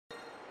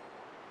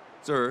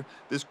Sir,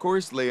 this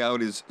course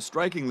layout is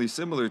strikingly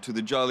similar to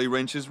the Jolly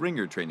Wrench's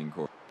ringer training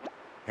course.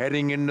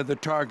 Heading into the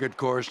target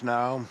course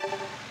now.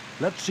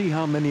 Let's see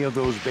how many of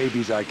those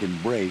babies I can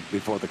break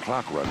before the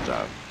clock runs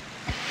out.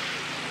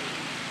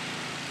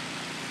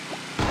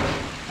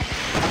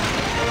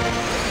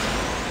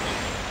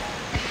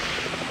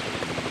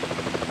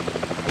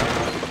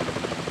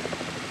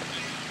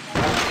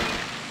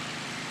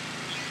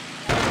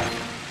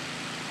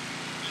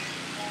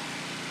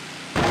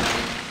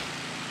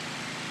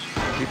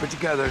 Keep it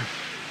together.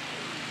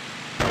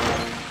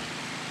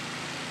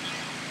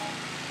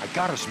 I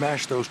gotta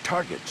smash those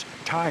targets.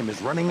 Time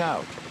is running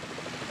out.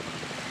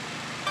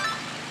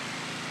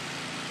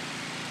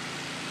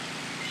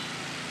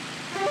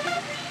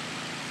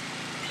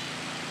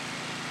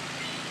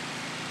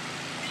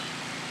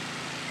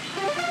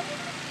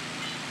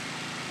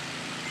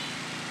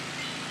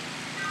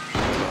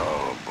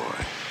 Oh,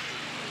 boy.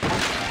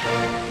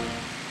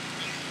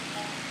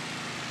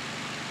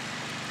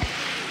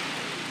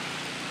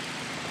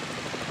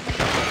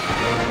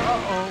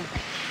 Uh-oh.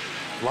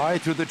 Fly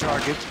through the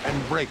targets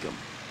and break them.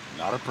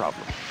 Not a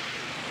problem.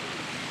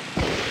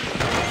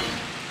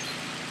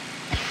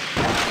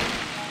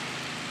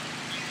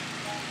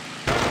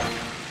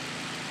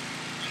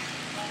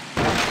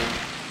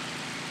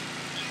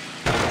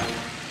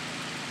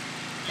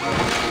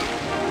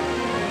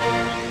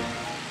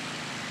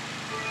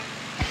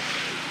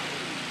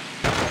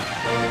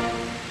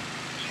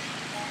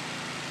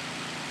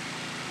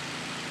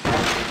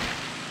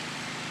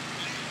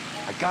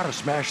 I gotta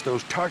smash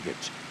those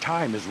targets.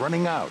 Time is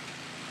running out.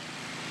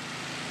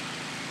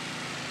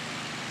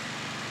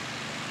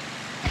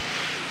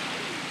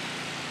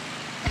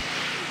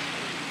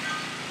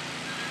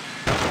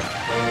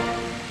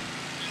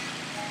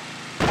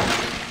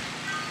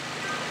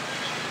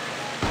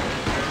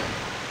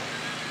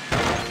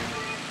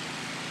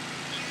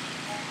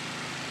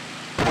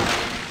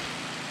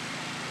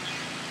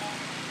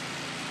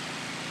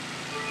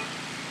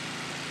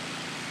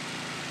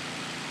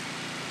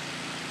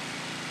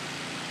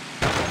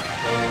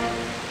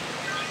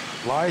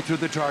 Fly through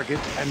the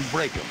targets and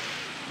break them.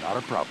 Not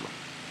a problem.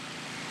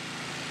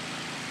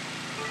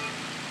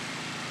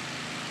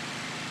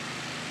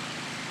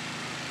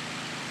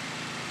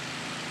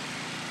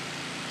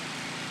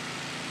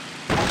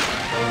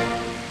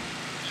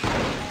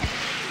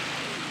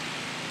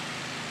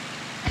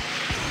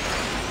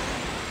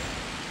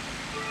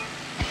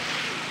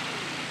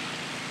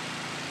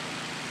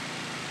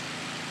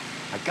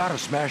 I gotta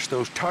smash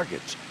those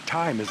targets.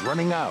 Time is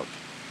running out.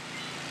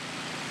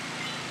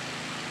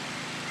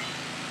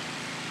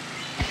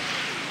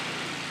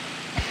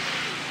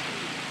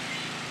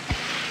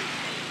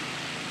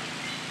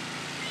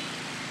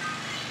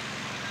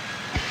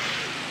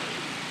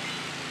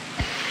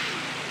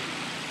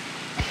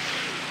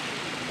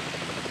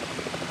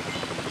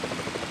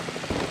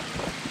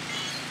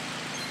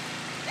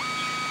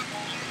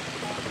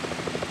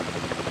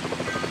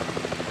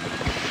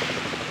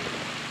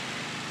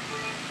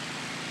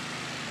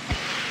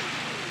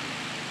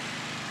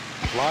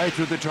 Fly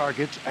through the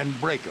targets and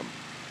break them.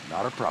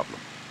 Not a problem.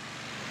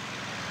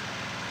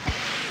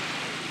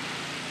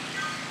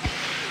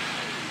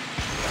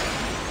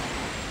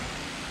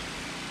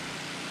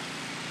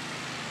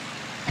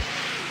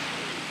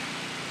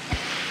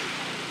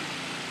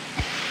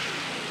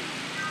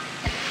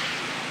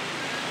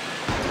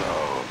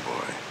 Oh,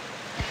 boy.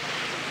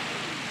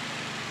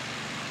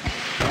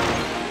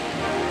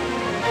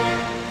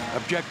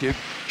 Objective,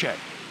 check.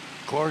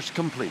 Course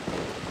complete.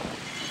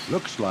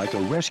 Looks like a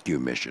rescue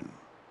mission.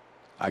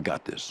 I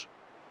got this.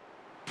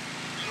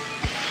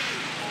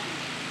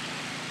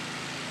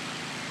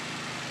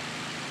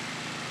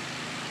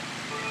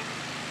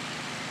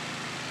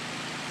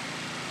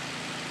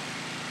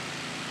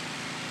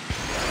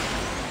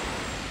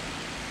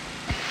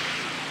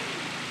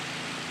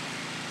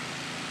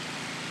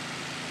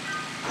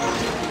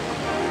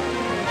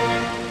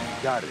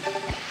 Got it.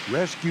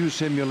 Rescue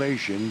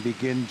simulation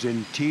begins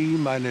in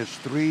T-minus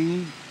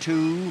 3,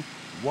 2,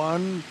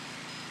 1.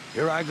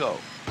 Here I go.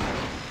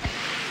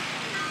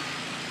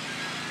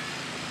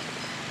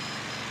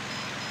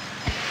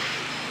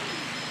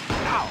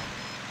 Ow!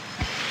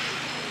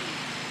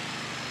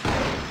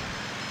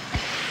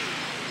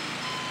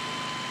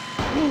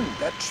 Ooh,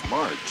 that's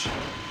smart.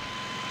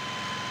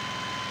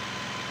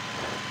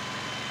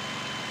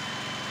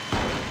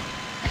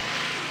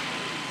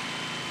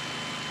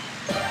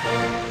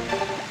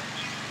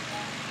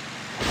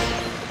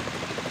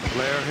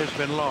 Flare has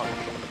been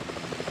launched.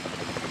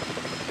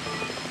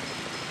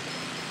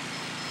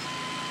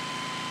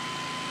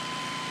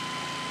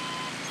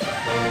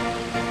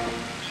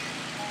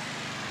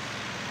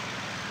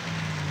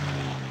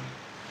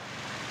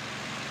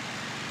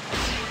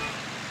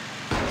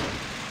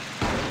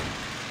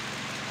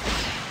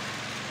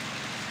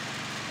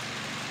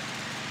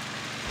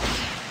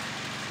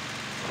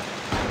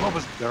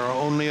 There are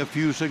only a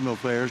few signal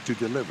flares to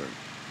deliver.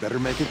 Better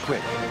make it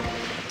quick.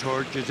 The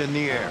torch is in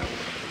the air.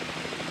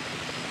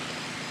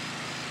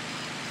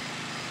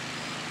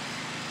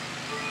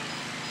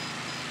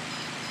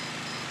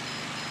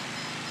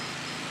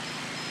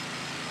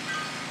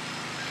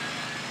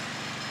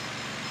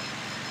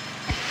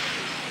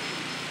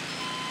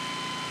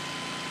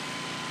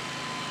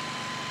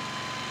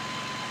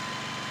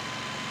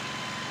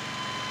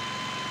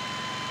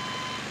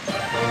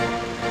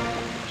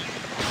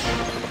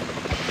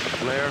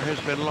 Flare has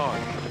been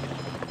launched.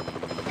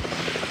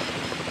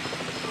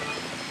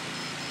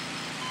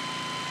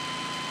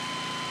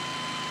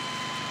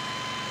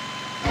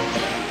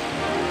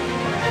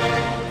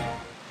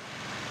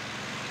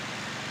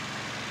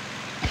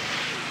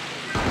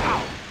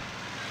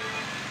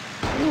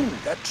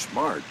 That's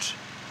smart.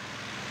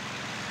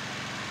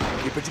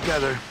 Keep it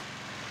together.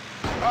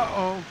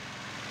 Uh-oh.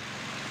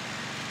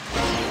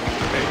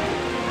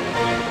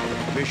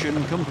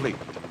 Mission complete.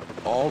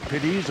 All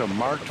pitties are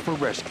marked for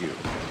rescue.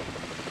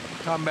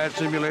 Combat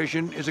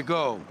simulation is a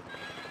go.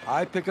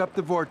 I pick up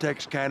the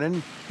vortex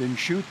cannon, then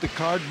shoot the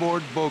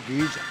cardboard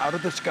bogies out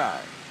of the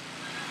sky.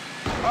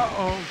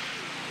 Uh-oh.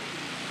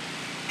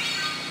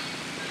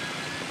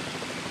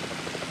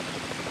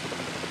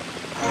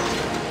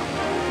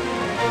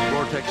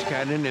 Vortex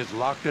cannon is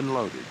locked and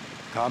loaded.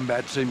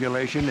 Combat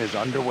simulation is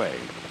underway.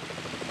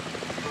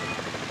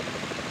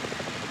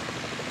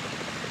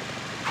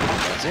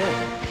 That's it.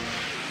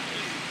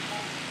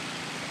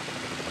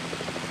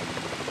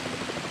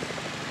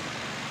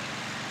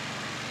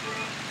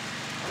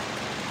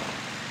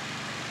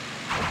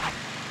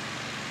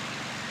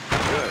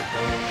 Good.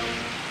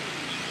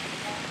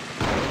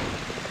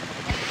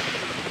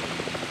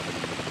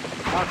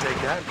 I'll take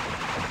that.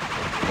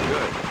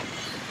 Good.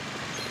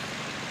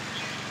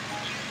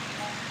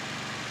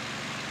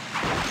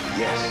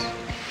 Yes.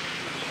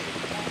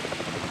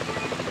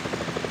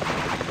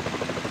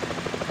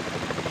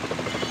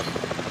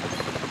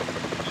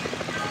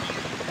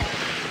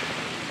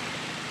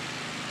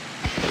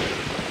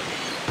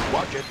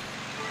 Watch it.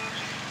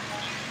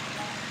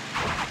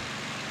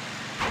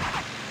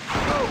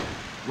 Oh!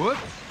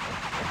 Whoops.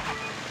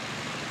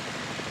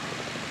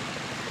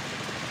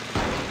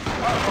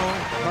 Uh-oh.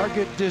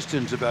 Target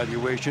distance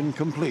evaluation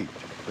complete.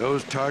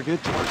 Those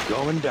targets are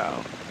going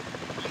down.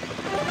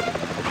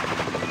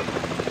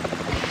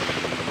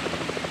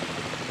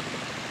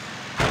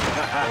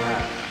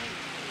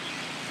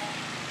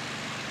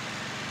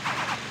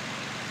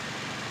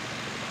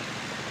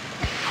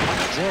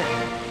 That's it.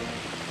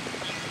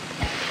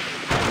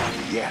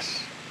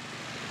 Yes.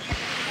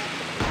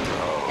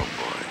 Oh,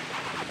 boy.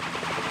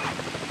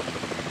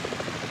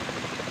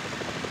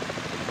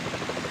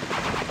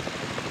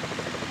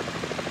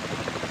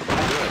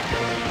 Good.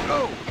 Go!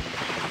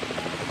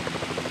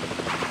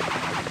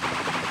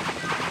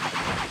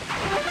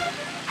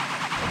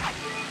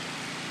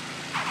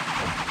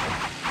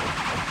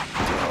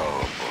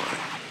 Oh, boy.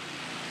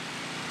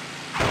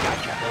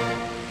 Gotcha.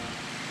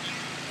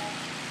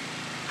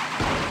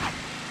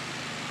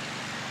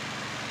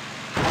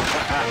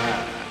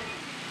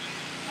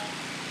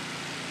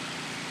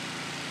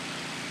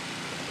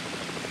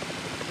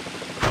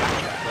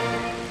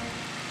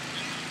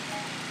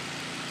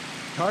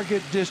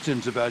 Target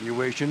distance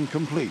evaluation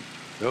complete.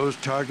 Those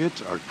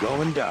targets are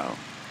going down.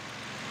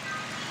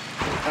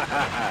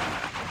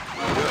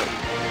 Good.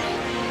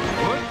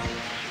 What?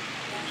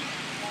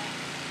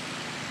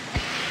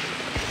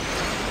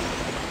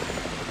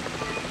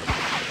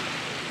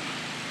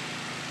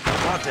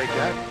 I'll take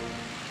that.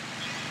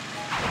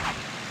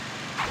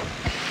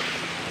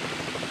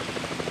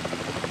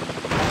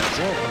 That's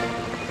it.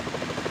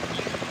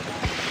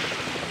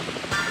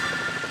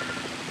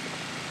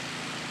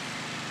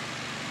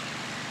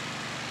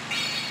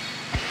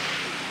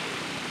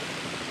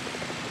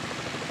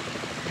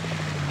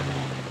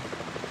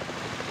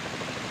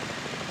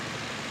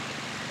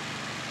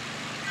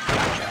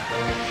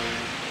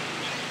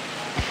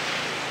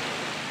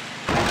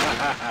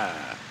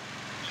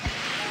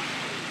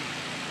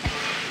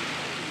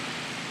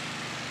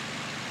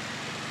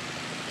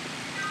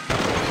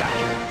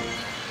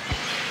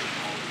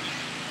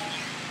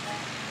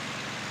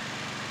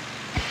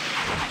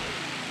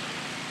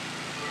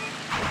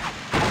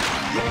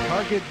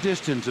 Target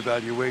distance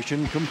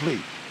evaluation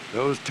complete.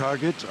 Those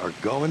targets are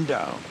going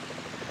down.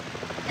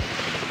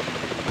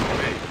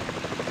 Hey.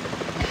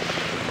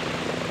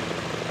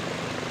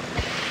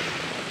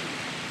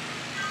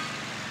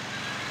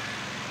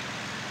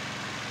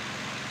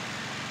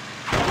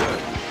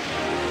 Good.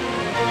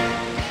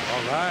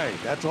 All right,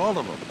 that's all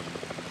of them.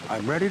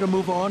 I'm ready to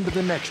move on to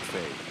the next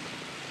phase.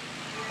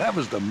 That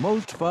was the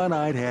most fun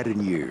I'd had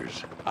in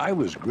years. I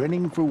was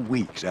grinning for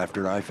weeks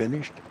after I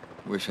finished.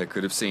 Wish I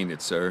could have seen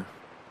it, sir.